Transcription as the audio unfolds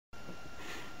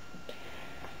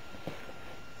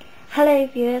Hello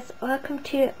viewers, welcome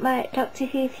to my Doctor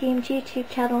Who themed YouTube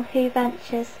channel Who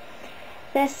Ventures.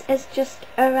 This is just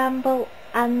a ramble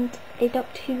and a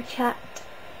Doctor Who chat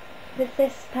with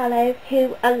this fellow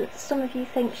who some of you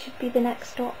think should be the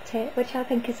next Doctor, which I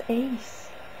think is Ace.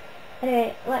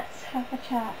 Anyway, let's have a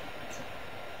chat.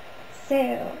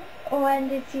 So, when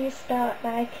did you start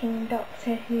liking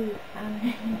Doctor Who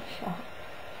and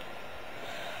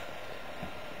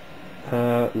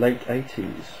Late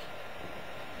 80s,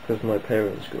 because my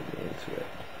parents got me into it.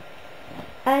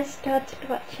 I started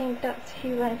watching Doctor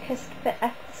Who when Christopher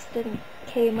Eccleston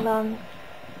came along,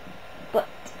 but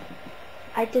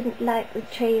I didn't like the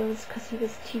trailers because he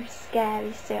was too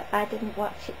scary, so I didn't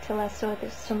watch it till I saw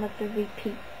some of the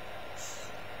repeats.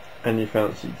 And you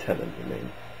fancied Tennant, you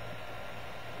mean?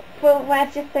 Well, why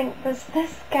do you think there's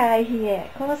this guy here?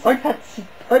 Of course I fancied...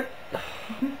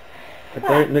 I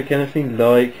don't look anything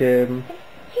like him.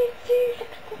 You do, look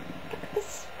at the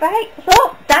spike.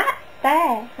 Look, that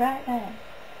there, right there.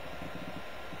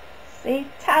 See,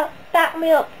 back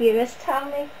me up viewers, tell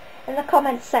me in the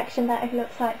comments section that he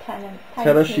looks like Tennant.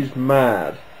 Tell her she's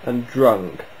mad and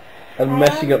drunk and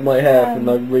messing up my hair for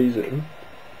no reason.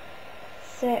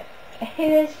 So, who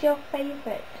is your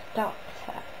favourite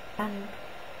Doctor and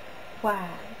why?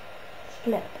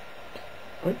 Split.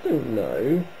 I don't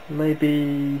know.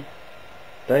 Maybe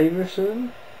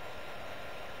Davison?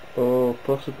 Or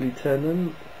possibly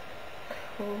Tennant?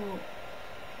 Cool.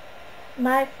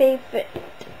 My favourite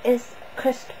is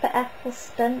Christopher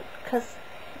Eccleston because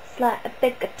he's like a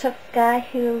big tough guy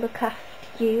who'll look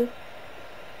after you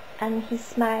and he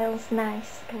smiles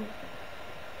nicely.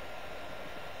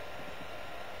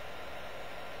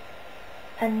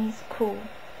 And he's cool.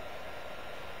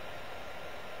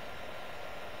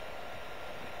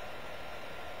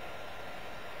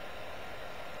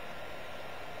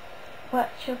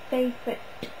 What's your favourite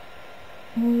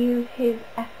New Who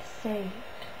episode?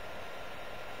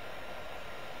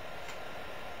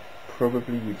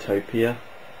 Probably Utopia.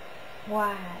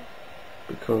 Why?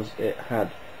 Because it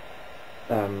had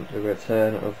the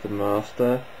return of the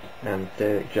Master, and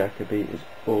Derek Jacobi is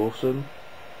awesome.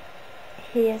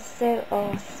 He is so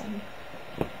awesome.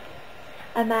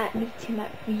 I might meet him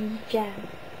at Regen.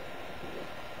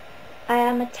 I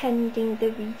am attending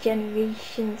the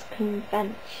Regenerations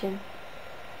convention.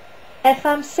 If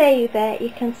I'm sober, you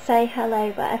can say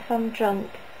hello, but if I'm drunk,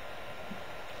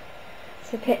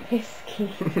 it's a bit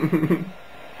risky.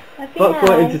 But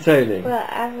quite entertaining. Well,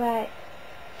 I might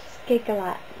just giggle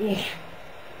at you.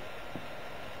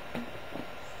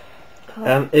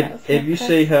 And if you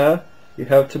see her, you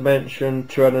have to mention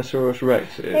Tyrannosaurus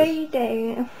Rexes. No, you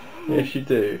don't. Yes, you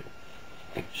do.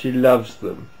 She loves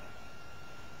them.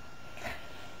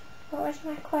 What was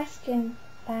my question,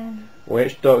 Ben?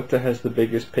 Which Doctor has the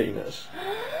biggest penis?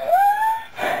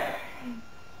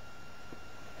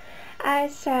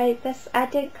 Sorry, I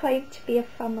don't claim to be a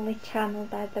family channel,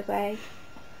 by the way.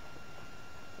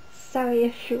 Sorry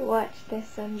if you watch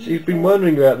this on YouTube. She's been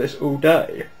wondering about this all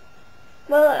day.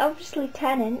 Well, obviously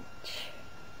Tennant,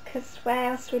 because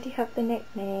where else would you have the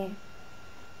nickname?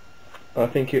 I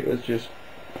think it was just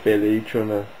Billy trying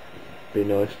to be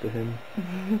nice to him.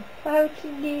 Why would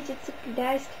you need it to be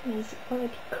nice to me? It's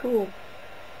already cool.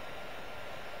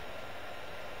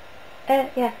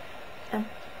 Yeah.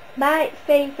 My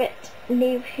favourite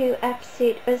New Who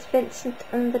episode was Vincent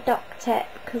and the Doctor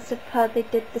because of how they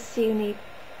did the scenery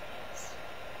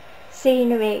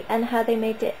and how they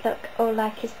made it look all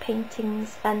like his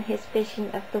paintings, and his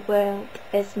vision of the world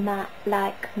is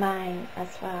like mine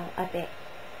as well, a bit.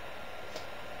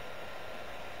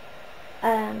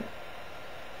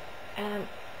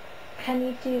 Can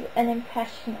you do an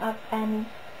impression of any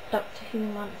Doctor Who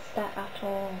monster at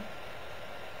all?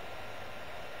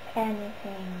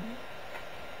 Anything?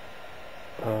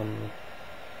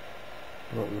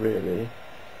 Not really.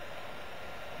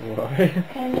 Why?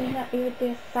 Can you not even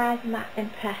do a side mat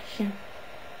impression?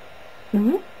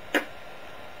 Hmm?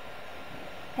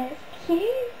 It's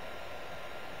cute.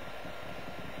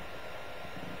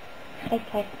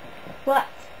 Okay. What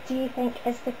do you think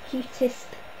is the cutest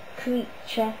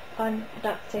creature on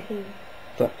Doctor Who?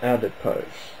 The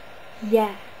adipose.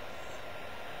 Yes.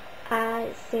 I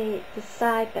say the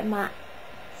side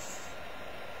mats.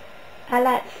 I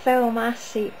like the film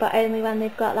Assie, but only when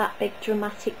they've got that big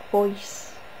dramatic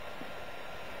voice.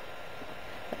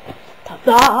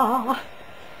 Ta-da!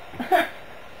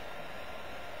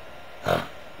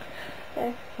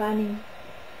 They're funny.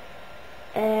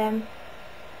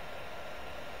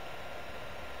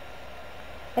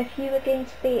 If you were going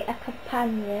to be a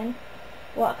companion,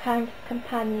 what kind of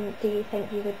companion do you think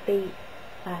you would be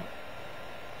like?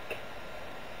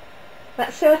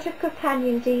 What sort of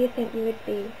companion do you think you would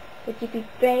be? Would you be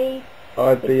brave?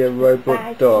 I'd be a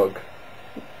robot dog.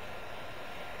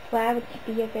 Why would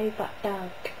you be a robot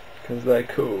dog? Because they're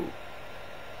cool.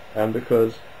 And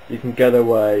because you can get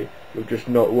away with just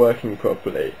not working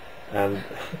properly and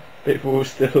people will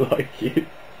still like you.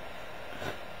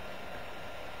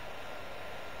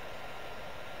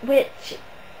 Which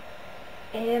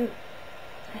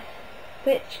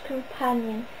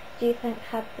companion do you think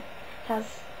have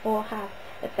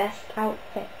the best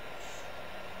outfits?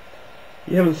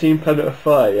 You haven't seen Planet of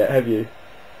Fire yet, have you?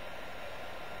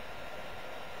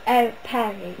 Oh,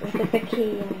 Perry with the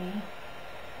bikini.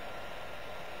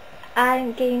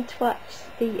 I'm going to watch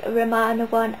the Romana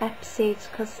 1 episodes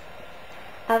because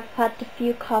I've had a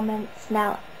few comments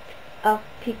now of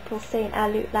people saying I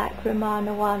look like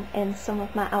Romana 1 in some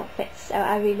of my outfits, so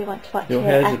I really want to watch Your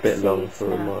her hair's a bit long episodes for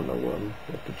now. Romana 1. You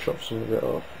have to chop some of it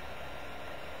off.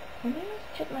 I'm going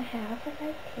to chop my hair off, I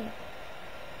like it.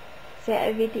 So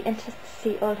I'm really interested to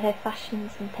see all her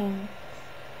fashions and things.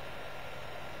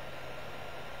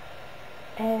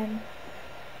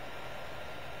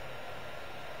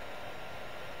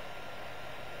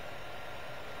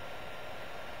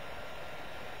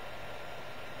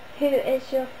 Who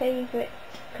is your favourite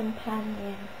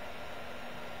companion?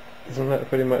 Isn't that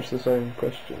pretty much the same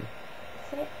question?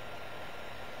 Is it?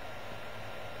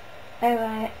 Oh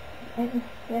right.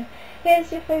 Yeah.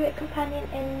 Who's your favourite companion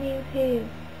in New Who?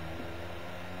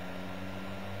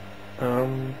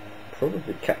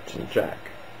 Probably Captain Jack.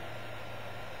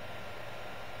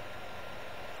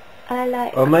 I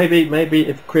like... Or maybe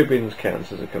if Cribbins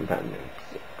counts as a companion.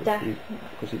 Definitely.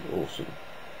 Because he's awesome.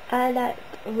 I liked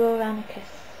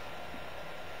Roronicus.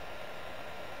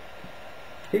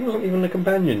 He wasn't even a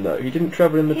companion though. He didn't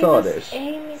travel in the He TARDIS. was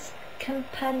Amy's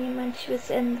companion when she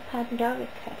was in the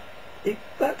Pandorica.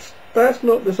 That's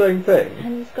not the same thing.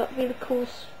 And he's got really cool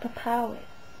superpowers.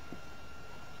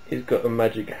 He's got a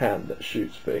magic hand that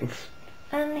shoots things.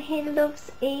 And he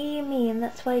loves Amy, and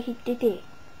that's why he did it.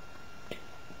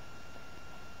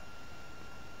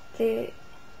 So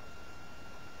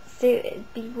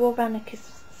it'd be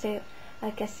Roronicus, so I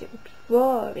guess it would be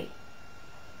Rory.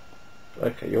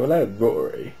 Okay, you're allowed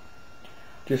Rory.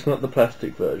 Just not the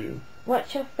plastic version.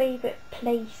 What's your favourite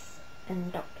place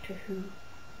in Doctor Who?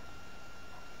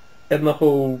 In the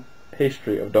whole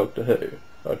history of Doctor Who,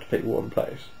 I had to pick one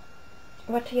place.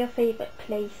 What are your favourite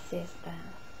places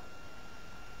then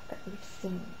that you've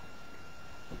seen?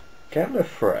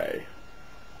 Gallifrey.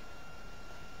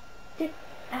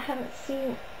 I haven't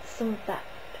seen some of that.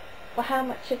 Well, how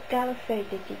much of Gallifrey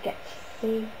did you get to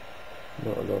see?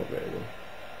 Not a lot really.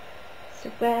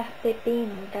 So where have they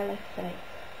been on Gallifrey?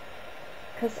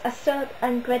 Because I saw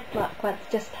on Gridlock where they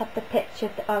just had the picture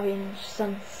of the orange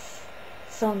suns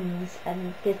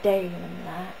and the dome and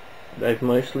that. They've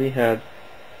mostly had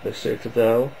the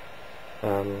Citadel,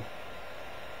 and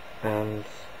they've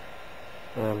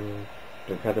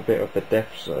had a bit of the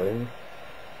Death Zone,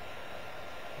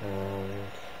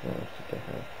 and what else did they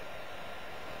have?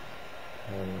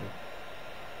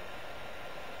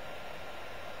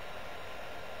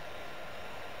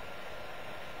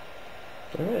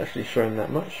 They haven't actually shown that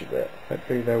much of it.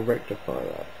 Hopefully they'll rectify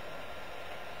that.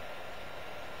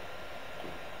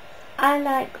 I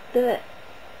like the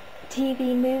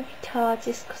TV movie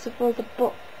TARDIS because of all the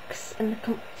books and the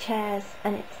comfy chairs,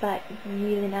 and it's like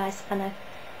really nice, and I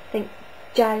think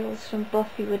Giles from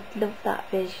Buffy would love that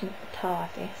version of the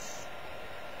TARDIS.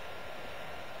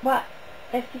 What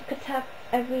if you could have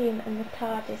a room in the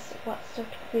TARDIS, what sort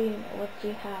of room would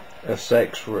you have? A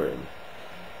sex room.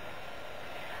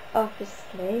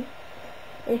 Obviously.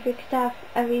 If you could have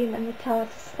a room in the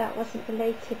TARDIS that wasn't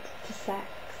related to sex,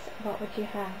 what would you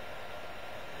have?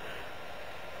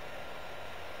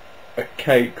 A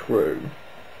cake room.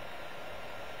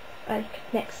 Or you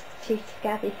could mix the two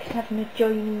together, you could have an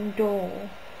adjoining door.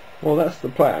 Well, that's the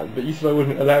plan, but you said I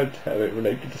wasn't allowed to have it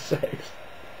related to sex.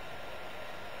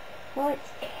 Well,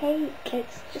 it's cake,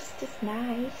 it's just as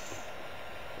nice.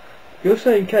 You're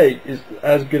saying cake is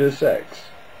as good as sex?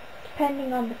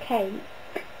 Depending on the cake.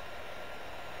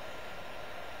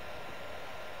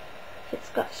 If it's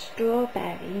got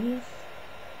strawberries.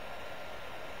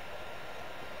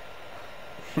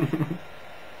 Do you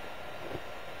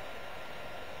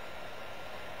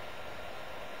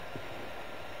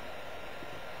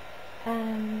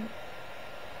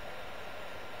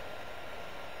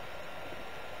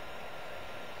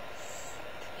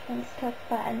want to talk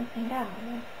about anything else?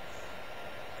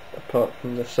 Apart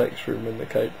from the sex room and the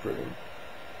cake room.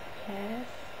 Yes.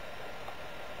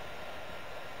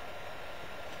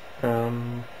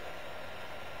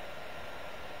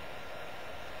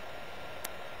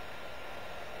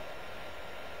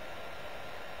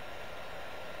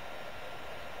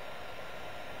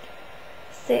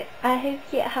 So I hope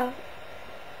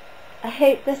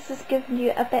this has given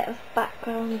you a bit of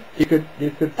background. You could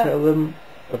tell them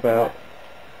about.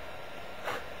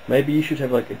 Maybe you should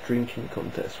have like a drinking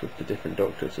contest with the different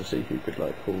doctors to see who could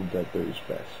like hold their booze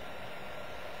best.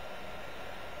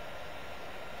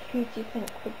 Who do you think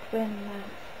would win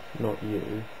that? Not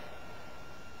you.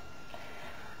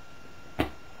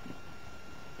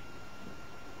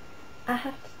 I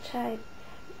have to try.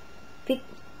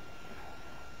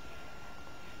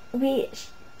 We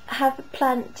have a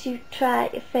plan to try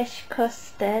fish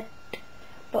custard,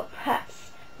 but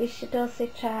perhaps we should also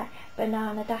try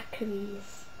banana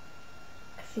daiquiris,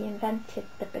 because he invented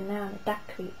the banana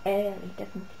daiquiri early,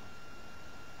 didn't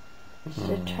he? We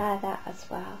should try that as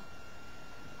well.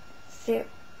 So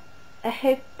I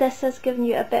hope this has given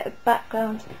you a bit of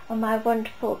background on my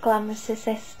wonderful glamorous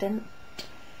assistant,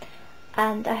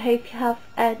 and I hope you have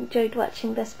enjoyed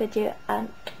watching this video,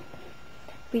 and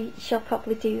we shall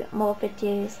probably do more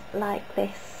videos like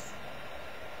this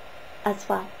as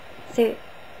well. So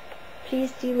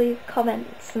please do leave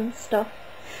comments and stuff.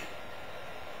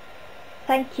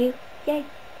 Thank you. Yay!